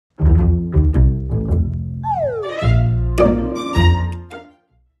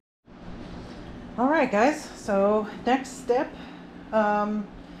right, guys, so next step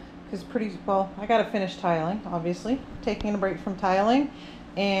is pretty well. I gotta finish tiling, obviously, taking a break from tiling,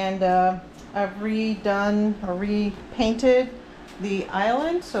 and I've redone or repainted the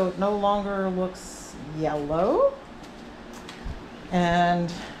island so it no longer looks yellow.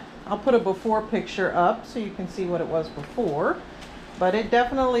 And I'll put a before picture up so you can see what it was before, but it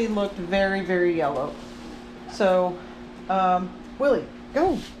definitely looked very, very yellow. So Willie,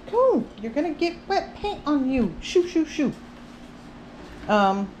 go, you're gonna get wet paint on you. Shoo, shoo, shoo.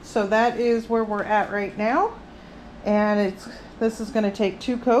 So that is where we're at right now, and this is going to take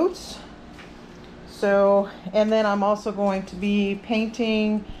 2 coats. So, and then I'm also going to be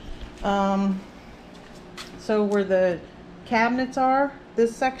painting, so where the cabinets are,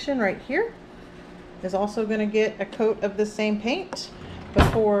 this section right here is also going to get a coat of the same paint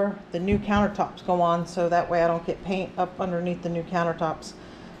before the new countertops go on, so that way I don't get paint up underneath the new countertops.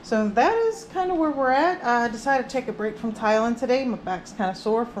 So that is kind of where we're at. I decided to take a break from tiling today. My back's kind of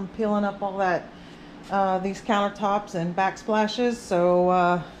sore from peeling up all that, these countertops and backsplashes.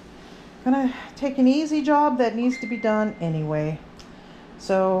 So gonna take an easy job that needs to be done anyway.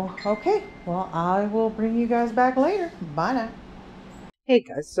 So, okay, well, I will bring you guys back later. Bye now. Hey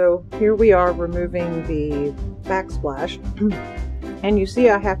guys, so here we are removing the backsplash. And you see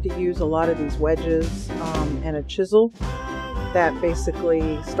I have to use a lot of these wedges and a chisel that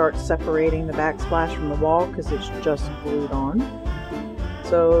basically starts separating the backsplash from the wall because it's just glued on.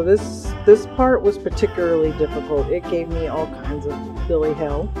 So this part was particularly difficult. It gave me all kinds of Billy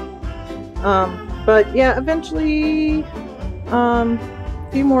hell. But yeah, eventually a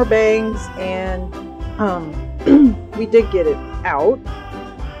few more bangs and we did get it out.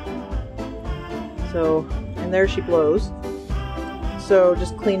 So, and there she blows. So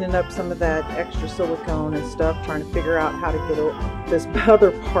just cleaning up some of that extra silicone and stuff, trying to figure out how to get this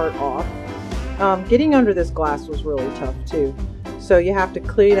other part off. Getting under this glass was really tough too. So you have to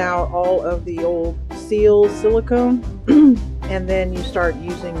clean out all of the old silicone and then you start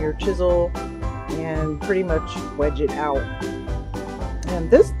using your chisel and pretty much wedge it out.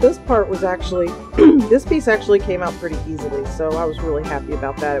 And this part was actually, this piece actually came out pretty easily, so I was really happy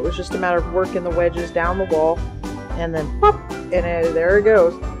about that. It was just a matter of working the wedges down the wall and then pop, and there it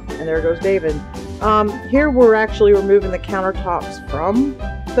goes, and there goes David. Here we're actually removing the countertops from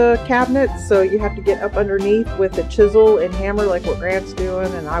the cabinets, so you have to get up underneath with a chisel and hammer like what Grant's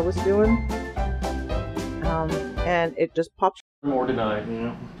doing and I was doing, and it just pops. More denied, you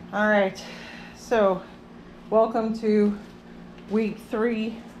know. All right, so welcome to week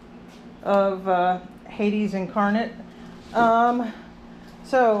 3 of Hades Incarnate.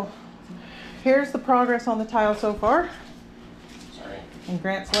 So here's the progress on the tile so far. Sorry. And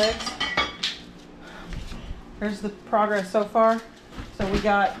Grant's legs. Here's the progress so far. So we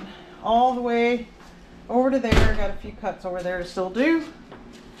got all the way over to there. Got a few cuts over there to still do.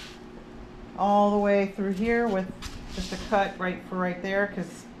 All the way through here with just a cut right there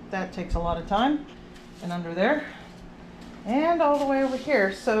because that takes a lot of time. And under there. And all the way over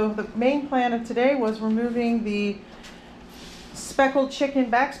here. So the main plan of today was removing the speckled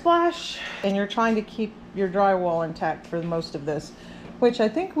chicken backsplash, and you're trying to keep your drywall intact for most of this, which I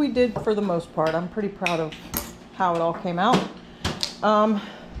think we did for the most part. I'm pretty proud of how it all came out. Not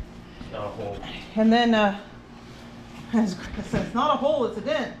a hole. And then as Chris said, it's not a hole, it's a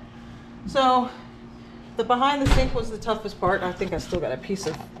dent. So the behind the sink was the toughest part. I think I still got a piece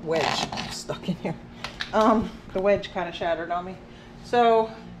of wedge stuck in here. The wedge kind of shattered on me. So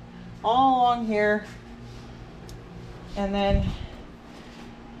all along here, and then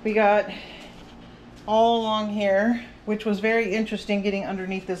we got all along here, which was very interesting getting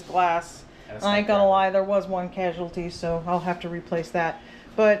underneath this glass. I ain't gonna lie, there was one casualty, so I'll have to replace that.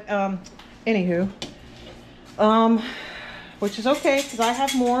 But anywho, which is okay because I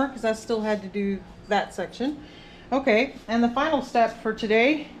have more because I still had to do that section. Okay, and the final step for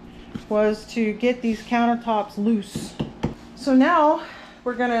today was to get these countertops loose. So now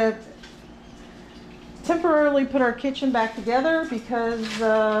we're gonna temporarily put our kitchen back together because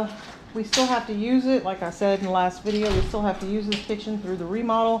we still have to use it. Like I said in the last video, we still have to use this kitchen through the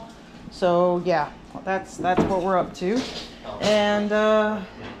remodel. So yeah, that's what we're up to. And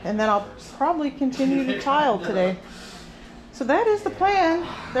then I'll probably continue to tile today. So that is the plan.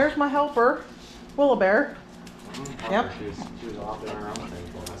 There's my helper, Willa-Bear. Yep. She was off doing her own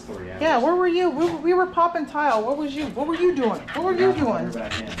thing. Well, that's the reality. Yeah, where were you? We were popping tile. What were you doing? What were you doing?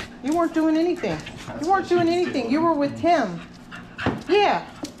 You weren't doing anything. You weren't doing anything. You were with Tim. Yeah,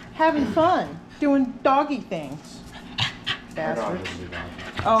 having fun, doing doggy things. Bastard.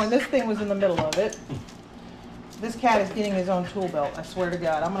 Oh, and this thing was in the middle of it. This cat is getting his own tool belt, I swear to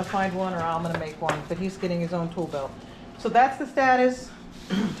God. I'm gonna find one or I'm gonna make one, but he's getting his own tool belt. So that's the status.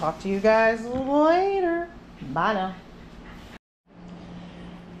 Talk to you guys later. Bye now.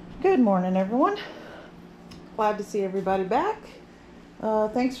 Good morning, everyone. Glad to see everybody back.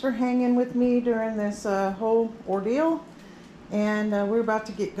 Thanks for hanging with me during this whole ordeal. And we're about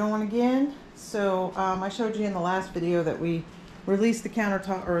to get going again. So I showed you in the last video that we released the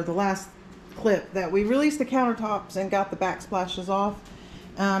countertop, or the last clip, that we released the countertops and got the backsplashes off.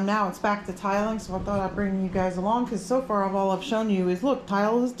 Now it's back to tiling, so I thought I'd bring you guys along, because so far all I've shown you is, look,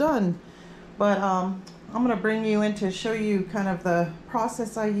 tile is done. But I'm going to bring you in to show you kind of the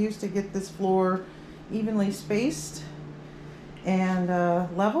process I used to get this floor evenly spaced and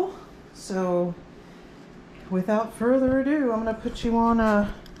level. So without further ado, I'm going to put you on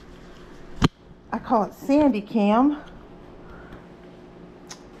a, I call it Sandy Cam.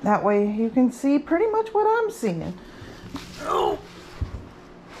 That way you can see pretty much what I'm seeing. Oh,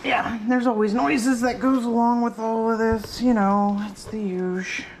 yeah, there's always noises that goes along with all of this, you know, it's the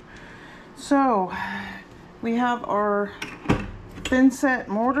usual. So we have our thin set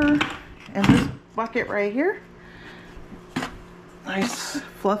mortar in this bucket right here. Nice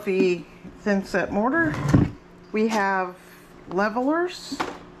fluffy thin set mortar. We have levelers,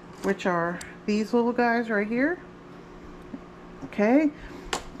 which are these little guys right here. Okay,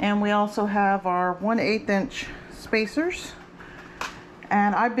 and we also have our 1/8 inch spacers,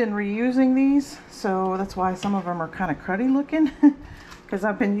 and I've been reusing these, so that's why some of them are kind of cruddy looking, because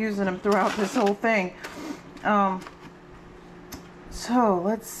I've been using them throughout this whole thing. So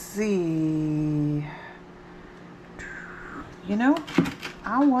let's see, you know,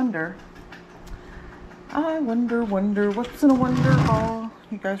 I wonder what's in a wonder ball.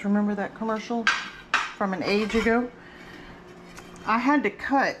 You guys remember that commercial from an age ago? I had to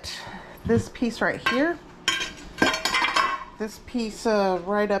cut this piece right here. This piece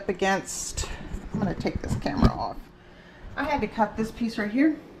right up against, I'm gonna take this camera off. I had to cut this piece right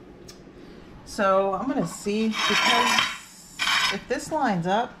here. So I'm gonna see, because if this lines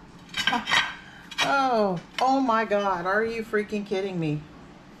up, oh my God, are you freaking kidding me?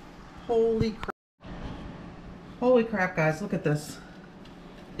 Holy crap. Holy crap, guys, look at this.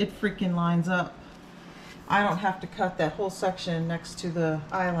 It freaking lines up. I don't have to cut that whole section next to the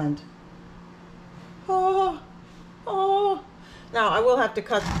island. Oh. Now I will have to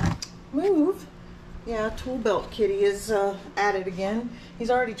cut, move. Yeah, tool belt kitty is at it again. He's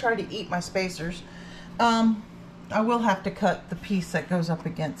already tried to eat my spacers. I will have to cut the piece that goes up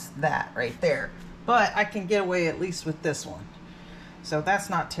against that right there. But I can get away at least with this one. So that's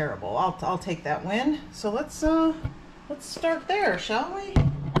not terrible. I'll take that win. So let's start there, shall we?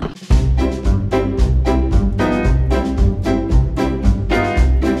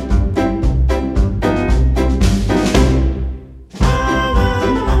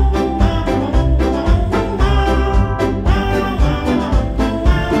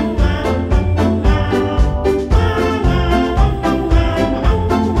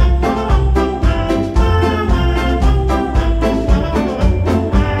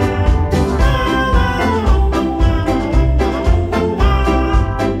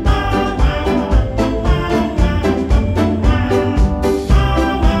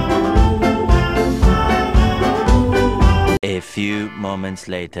 Moments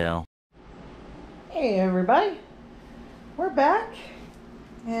later. Hey everybody, we're back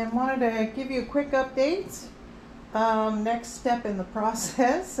and wanted to give you a quick update. Next step in the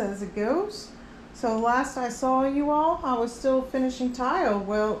process as it goes. So last I saw you all, I was still finishing tile.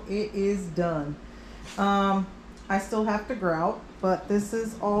 Well, it is done. I still have to grout, but this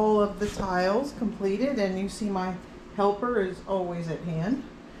is all of the tiles completed, and you see my helper is always at hand.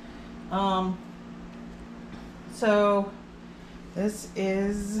 So this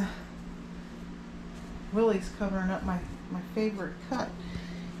is, Willie's covering up my favorite cut.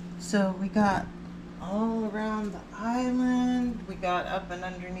 So we got all around the island, we got up and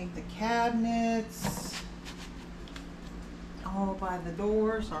underneath the cabinets, all by the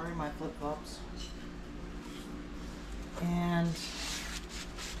door, sorry my flip-flops. And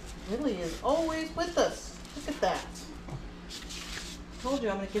Willie is always with us, look at that. Told you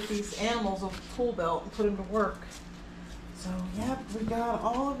I'm gonna get these animals a tool belt and put them to work. So yep, we got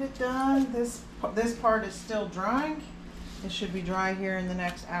all of it done. This part is still drying. It should be dry here in the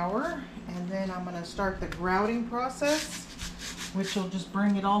next hour. And then I'm gonna start the grouting process, which will just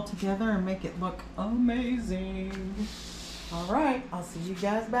bring it all together and make it look amazing. All right, I'll see you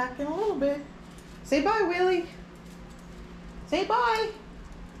guys back in a little bit. Say bye, Willie. Say bye.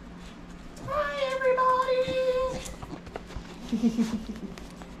 Bye, everybody.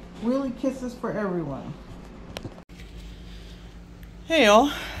 Willie kisses for everyone. Hey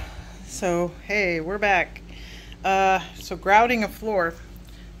y'all. So hey, we're back. So grouting a floor.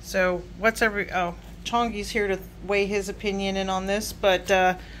 So Chongi's here to weigh his opinion in on this, but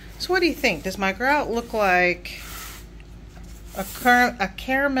so what do you think? Does my grout look like a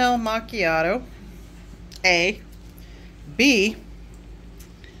caramel macchiato? A. B.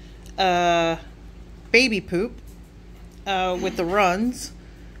 Baby poop with the runs,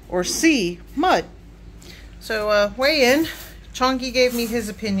 or C. Mud. So weigh in. Chongi gave me his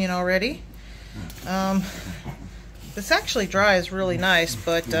opinion already. This actually dries really nice,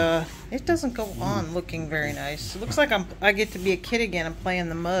 but it doesn't go on looking very nice. It looks like I get to be a kid again and play in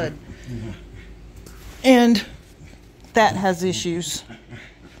the mud. And that has issues.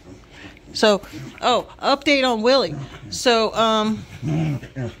 So, update on Willie. So,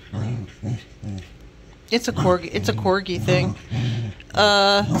 it's a corgi thing.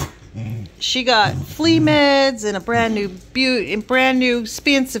 She got flea meds and a brand new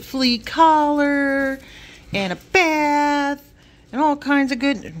expensive flea collar and a bath and all kinds of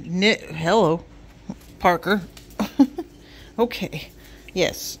good hello, Parker. Okay.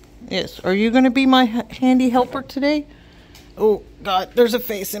 Yes. Are you going to be my handy helper today? Oh God, there's a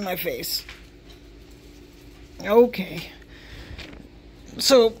face in my face. Okay.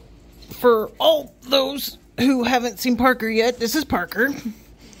 So, for all those who haven't seen Parker yet, this is Parker.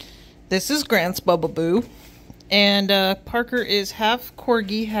 This is Grant's Bubba Boo. And Parker is half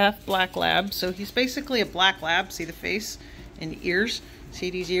corgi, half black lab. So he's basically a black lab. See the face and the ears? See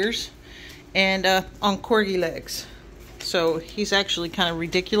these ears? And on corgi legs. So he's actually kind of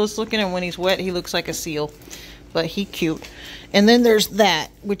ridiculous looking, and when he's wet he looks like a seal. But he cute. And then there's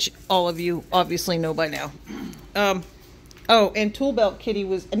that, which all of you obviously know by now. Oh, and Tool Belt Kitty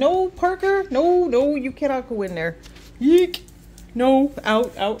was... No, Parker! No, you cannot go in there. Yeek! No,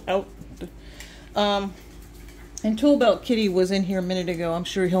 out. And Tool Belt Kitty was in here a minute ago. I'm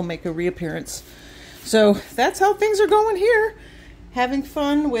sure he'll make a reappearance. So, that's how things are going here. Having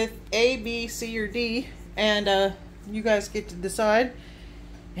fun with A, B, C, or D. And you guys get to decide.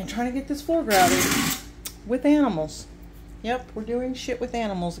 And trying to get this floor grouted with animals. Yep, we're doing shit with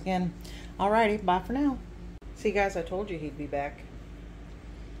animals again. Alrighty, bye for now. See guys, I told you he'd be back.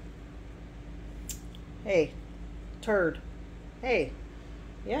 Hey, turd. Hey,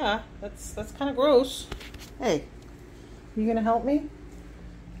 yeah, that's kind of gross. Hey, you gonna help me?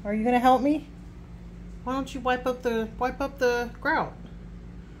 Are you gonna help me? Why don't you wipe up the grout?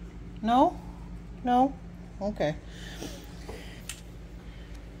 No? Okay.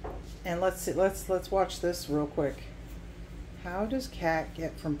 And let's watch this real quick. How does Cat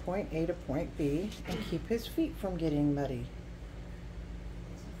get from point A to point B and keep his feet from getting muddy?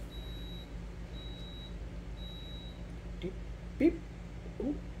 Beep, beep.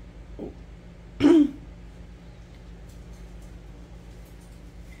 Ooh, ooh.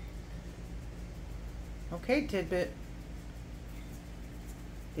 Okay, Tidbit.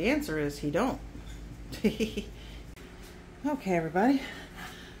 The answer is he don't. Okay, everybody.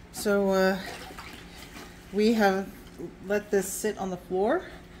 So, we have let this sit on the floor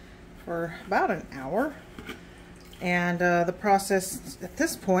for about an hour. And the process at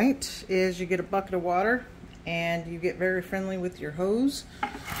this point is you get a bucket of water and you get very friendly with your hose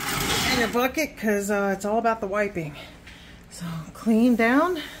and your bucket, because it's all about the wiping. So clean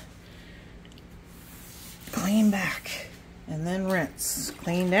down, clean back, and then rinse.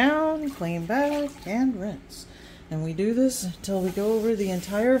 Clean down, clean back, and rinse. And we do this until we go over the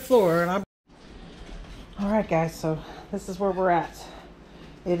entire floor. And alright guys, so this is where we're at.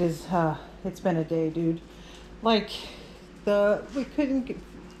 It's been a day, dude. Like, we couldn't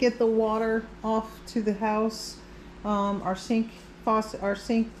get the water off to the house. Our sink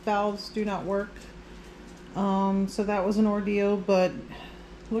valves do not work. So that was an ordeal, but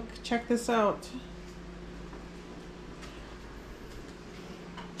look, check this out.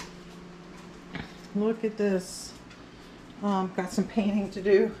 Look at this. Got some painting to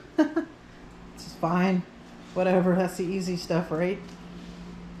do. It's fine. Whatever, that's the easy stuff, right?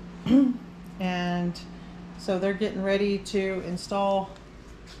 And so they're getting ready to install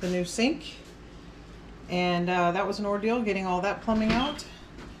the new sink. And that was an ordeal, getting all that plumbing out.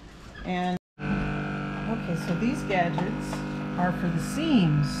 And okay, so these gadgets are for the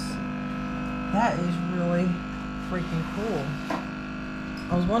seams. That is really freaking cool.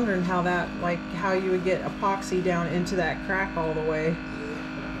 I was wondering how how you would get epoxy down into that crack all the way.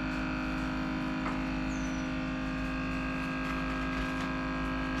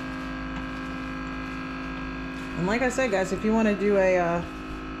 And like I said, guys, if you want to do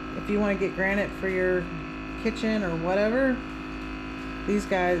if you want to get granite for your kitchen or whatever, these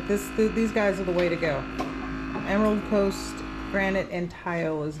guys are the way to go. Emerald Coast Granite and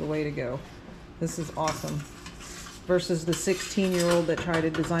tile is the way to go. This is awesome. Versus the 16-year-old that tried to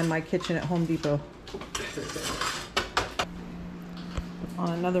design my kitchen at Home Depot.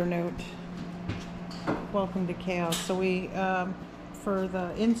 On another note, welcome to chaos. So we, for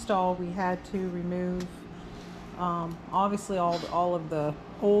the install, we had to remove, obviously all of the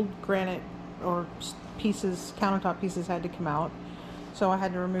old granite or pieces, countertop pieces had to come out. So I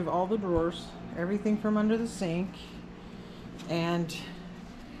had to remove all the drawers, everything from under the sink, and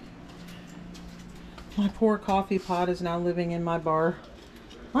my poor coffee pot is now living in my bar.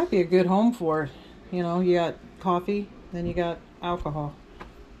 Might be a good home for it. You know, you got coffee, then you got alcohol.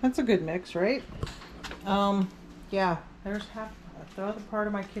 That's a good mix, right? Yeah, there's half, the other part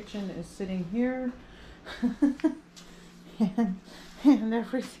of my kitchen is sitting here. and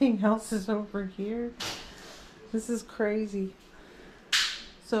everything else is over here. This is crazy.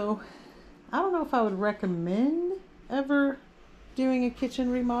 So, I don't know if I would recommend ever doing a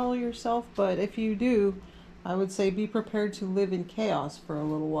kitchen remodel yourself, but if you do, I would say be prepared to live in chaos for a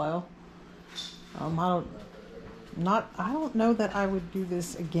little while. I don't know that I would do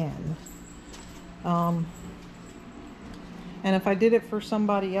this again. And if I did it for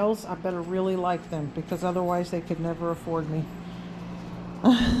somebody else, I better really like them, because otherwise they could never afford me.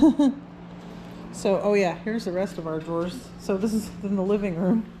 So, oh yeah, here's the rest of our drawers. So this is in the living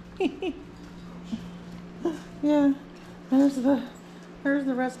room. Yeah, there's the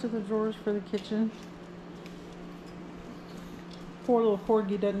rest of the drawers for the kitchen. Poor little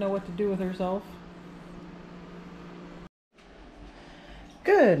corgi doesn't know what to do with herself.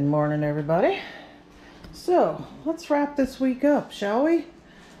 Good morning, everybody. So let's wrap this week up, shall we?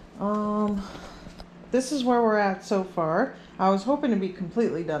 This is where we're at so far. I was hoping to be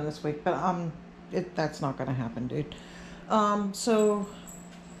completely done this week, but that's not gonna happen, dude. So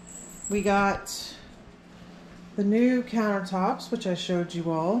we got the new countertops, which I showed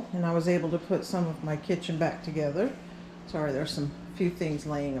you all, and I was able to put some of my kitchen back together. Sorry, there's some few things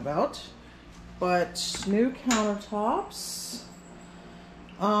laying about, but new countertops.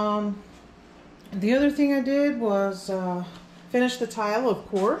 The other thing I did was finish the tile, of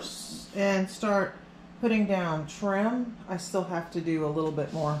course, and start putting down trim. I still have to do a little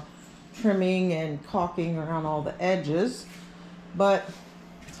bit more trimming and caulking around all the edges, but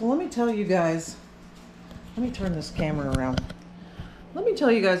so let me tell you guys, let me turn this camera around. Let me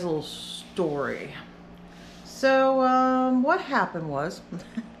tell you guys a little story. So what happened was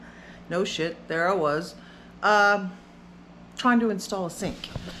no shit, there I was trying to install a sink.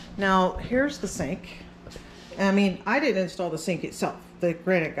 Now here's the sink. I mean, I didn't install the sink itself, the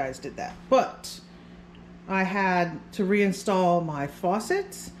granite guys did that, but I had to reinstall my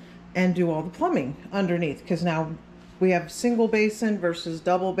faucets and do all the plumbing underneath, because now we have single basin versus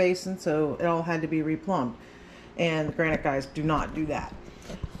double basin, so it all had to be replumbed, and the granite guys do not do that.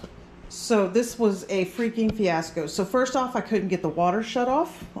 So this was a freaking fiasco. So first off, I couldn't get the water shut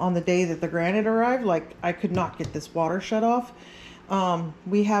off on the day that the granite arrived. Like, I could not get this water shut off.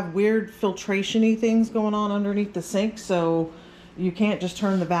 We have weird filtration-y things going on underneath the sink, so you can't just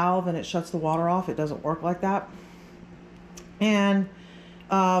turn the valve and it shuts the water off. It doesn't work like that. And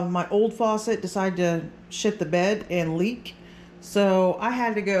my old faucet decided to shit the bed and leak. So I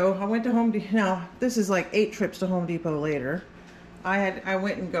had to go, I went to Home Depot. Now, this is like 8 trips to Home Depot later. I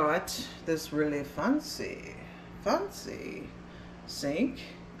went and got this really fancy sink,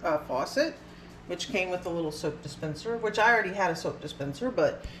 faucet, which came with a little soap dispenser, which I already had a soap dispenser,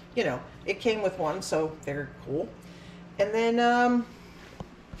 but you know, it came with one, so very cool. And then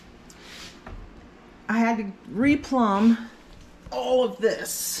I had to replumb all of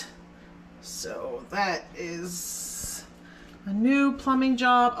this. So that is a new plumbing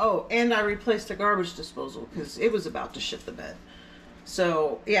job. Oh, and I replaced the garbage disposal because it was about to shit the bed.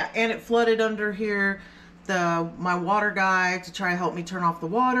 So yeah, and it flooded under here. My water guy to try to help me turn off the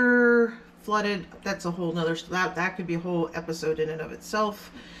water flooded. That's a whole nother, that could be a whole episode in and of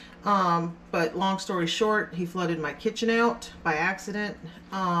itself. But long story short, he flooded my kitchen out by accident.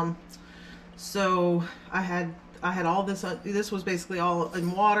 So I had all this, this was basically all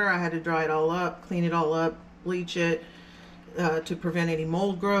in water. I had to dry it all up, clean it all up, bleach it, to prevent any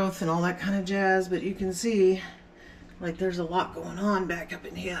mold growth and all that kind of jazz. But you can see, like, there's a lot going on back up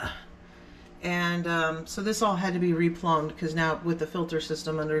in here. And so this all had to be replumbed, because now with the filter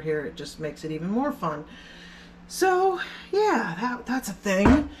system under here, it just makes it even more fun. So yeah, that's a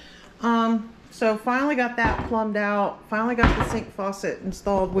thing. So finally got that plumbed out, finally got the sink faucet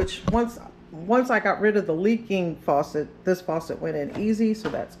installed, which once I got rid of the leaking faucet, this faucet went in easy, so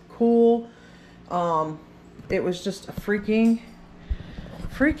that's cool. It was just a freaking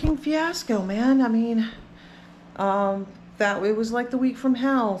fiasco, man. I mean, it was like the week from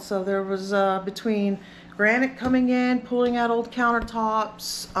hell. So there was between granite coming in, pulling out old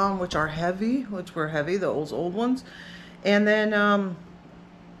countertops, which were heavy, the old ones, and then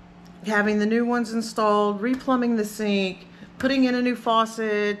having the new ones installed, replumbing the sink, putting in a new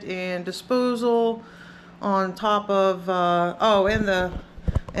faucet and disposal on top of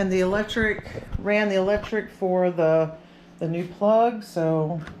and the electric, ran the electric for the new plug.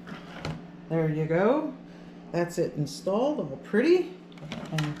 So there you go. That's it installed, all pretty,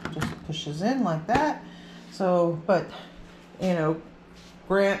 and just pushes in like that. So, but you know,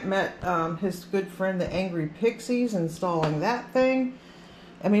 Grant met his good friend the Angry Pixies installing that thing.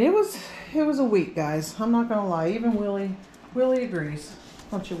 I mean, it was a week, guys. I'm not gonna lie. Even Willie agrees.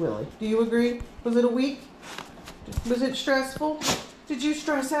 Don't you, Willie? Do you agree? Was it a week? Was it stressful? Did you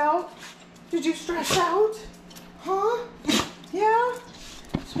stress out? Did you stress out? Huh? Yeah?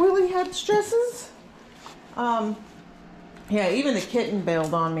 Willie had stresses? Yeah, even the kitten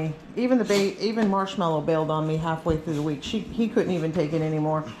bailed on me. Even Marshmallow bailed on me halfway through the week. He couldn't even take it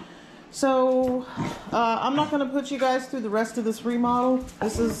anymore. So, I'm not going to put you guys through the rest of this remodel.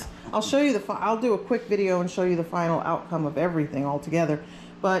 I'll show you I'll do a quick video and show you the final outcome of everything all together.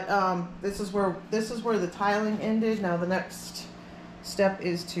 But, this is where the tiling ended. Now the next step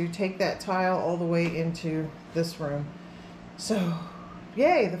is to take that tile all the way into this room. So,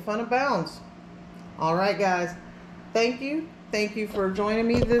 yay, the fun abounds. All right, guys. Thank you for joining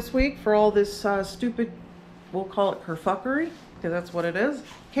me this week for all this stupid, we'll call it kerfuckery, because that's what it is.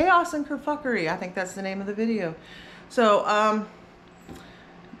 Chaos and kerfuckery. I think that's the name of the video. So,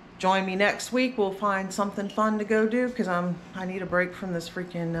 join me next week. We'll find something fun to go do, because I need a break from this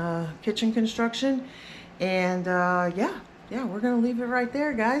freaking kitchen construction. And yeah, we're gonna leave it right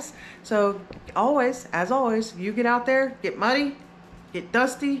there, guys. So as always, you get out there, get muddy, get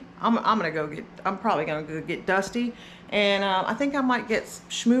dusty. I'm probably gonna go get dusty, and I think I might get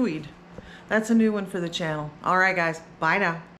schmooied. That's a new one for the channel. All right, guys. Bye now.